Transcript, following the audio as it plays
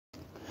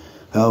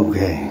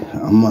Okay,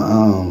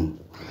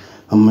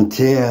 I'ma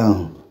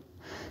tell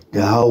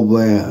the whole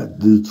world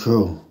the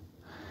truth.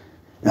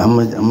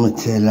 I'ma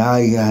tell all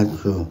y'all the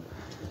truth.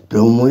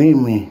 The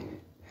women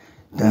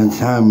done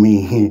turned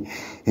me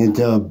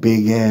into a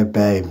big ass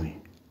baby.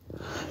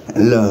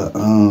 Look,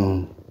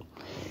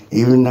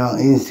 even on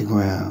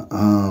Instagram,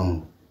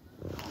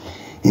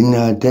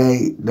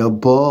 the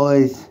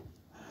boys,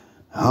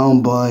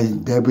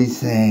 homeboys, they be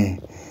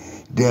saying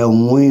that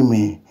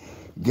women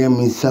get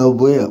me so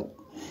whipped,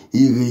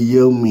 you could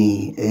use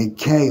me a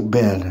cake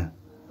better.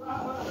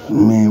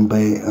 Man,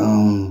 but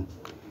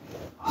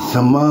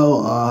some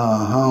more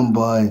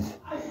homeboys,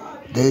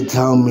 they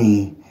told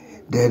me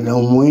that the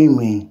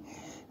women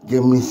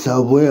get me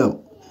so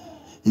whipped,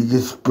 you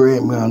could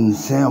spread me on the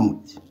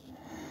sandwich.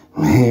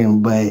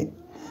 Man, but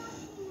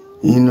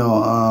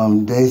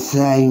they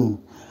say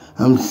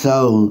I'm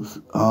so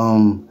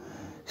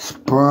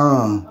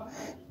sprung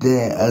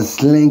that a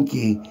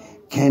slinky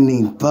can't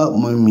even fuck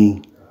with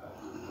me.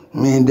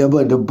 Man, that's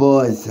what the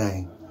boys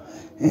say.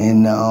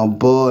 And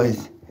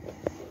boys,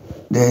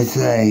 they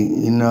say,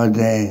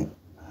 that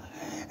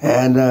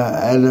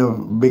after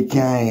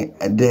became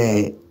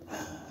that,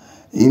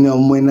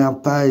 when I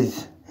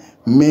first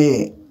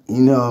met,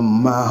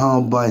 my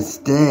homeboy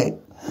Stack,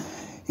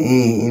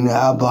 and,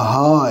 I was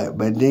hard,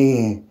 but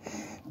then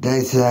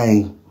they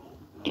say,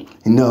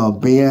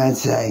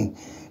 Beyonce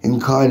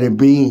and Cardi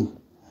B,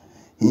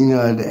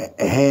 that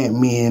had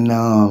me, and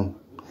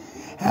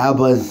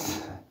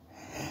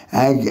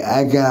I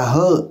got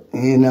hooked,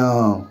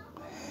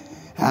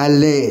 I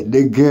let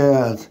the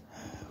girls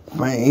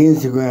from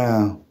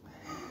Instagram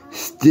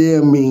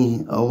steal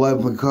me away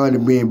from Cardi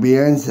B and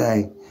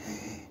Beyonce,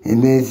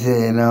 and they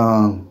said,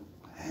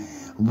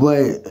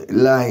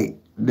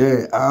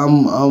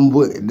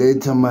 they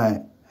talking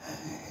about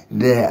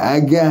that I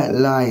got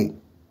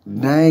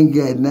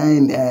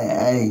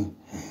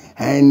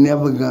I ain't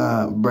never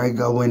gonna break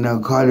up with no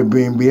Cardi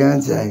B and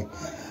Beyonce,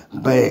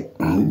 but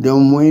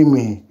them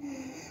women,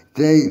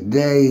 they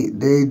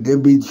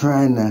be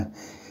trying to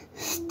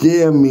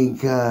steal me,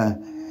 cause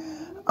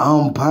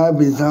on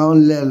purpose, I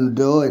don't let them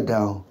do it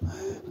though.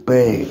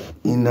 But,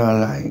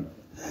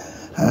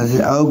 I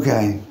said,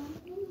 okay.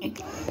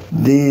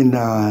 Then,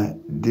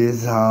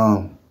 this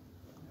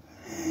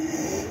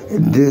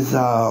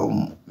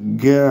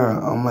girl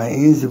on my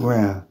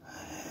Instagram,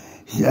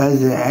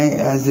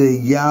 I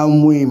said,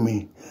 y'all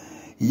women,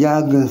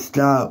 y'all gonna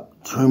stop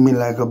treating me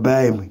like a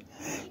baby.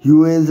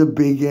 You is a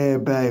big ass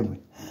baby.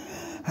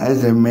 I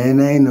said, man,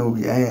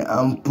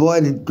 I'm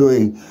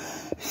 43.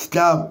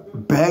 Stop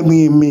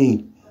babying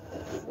me.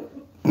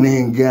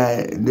 Then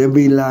they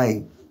be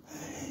like,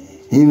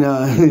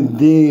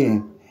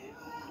 then,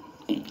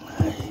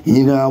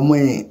 I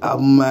went up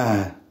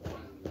my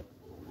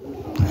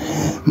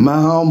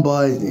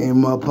homeboys in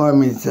my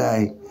apartment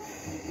say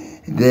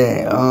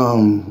that,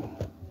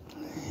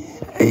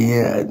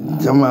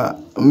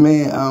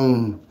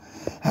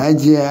 I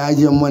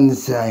just want to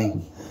say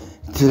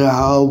to the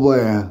whole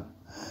world,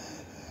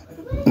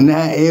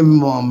 not every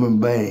woman,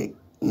 but,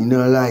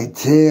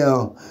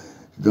 tell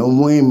the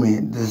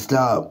women to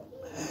stop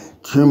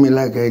treating me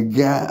like a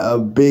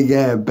big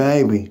ass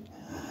baby.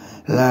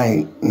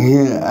 I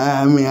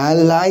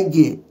like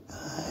it.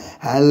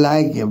 I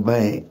like it,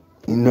 but,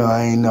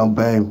 I ain't no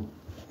baby.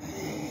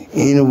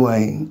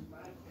 Anyway,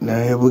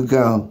 now here we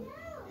go.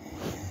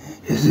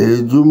 It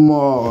says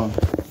Jamal.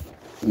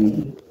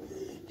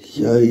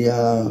 Show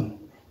y'all.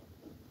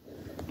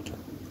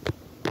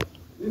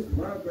 This is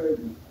my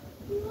baby.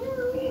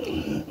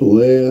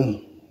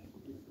 Well,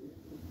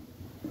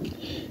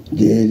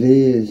 there it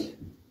is.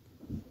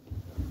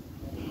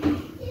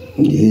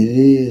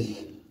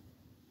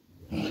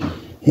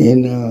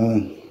 And,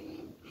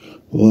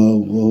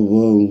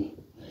 whoa.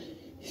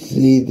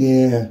 See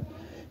there,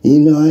 I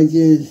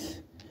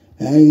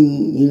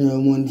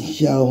ain't, want to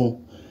show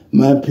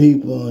my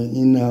people,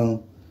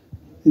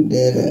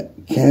 that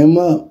came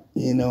up,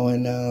 and,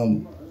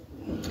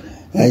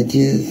 I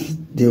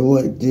just did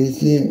what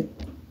this is.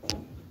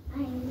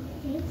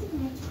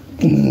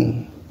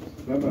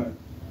 Bye-bye.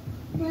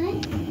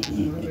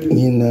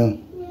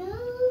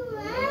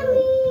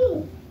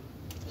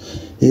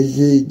 This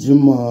is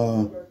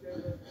Jamal.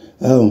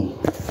 Oh.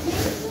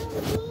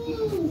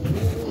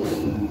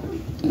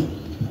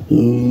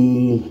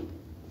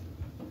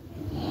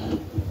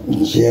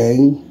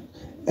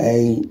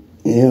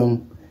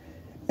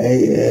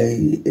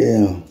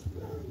 Jamal.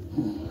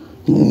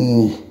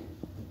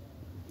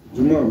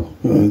 Jamal.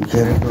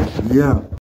 Okay. Yeah.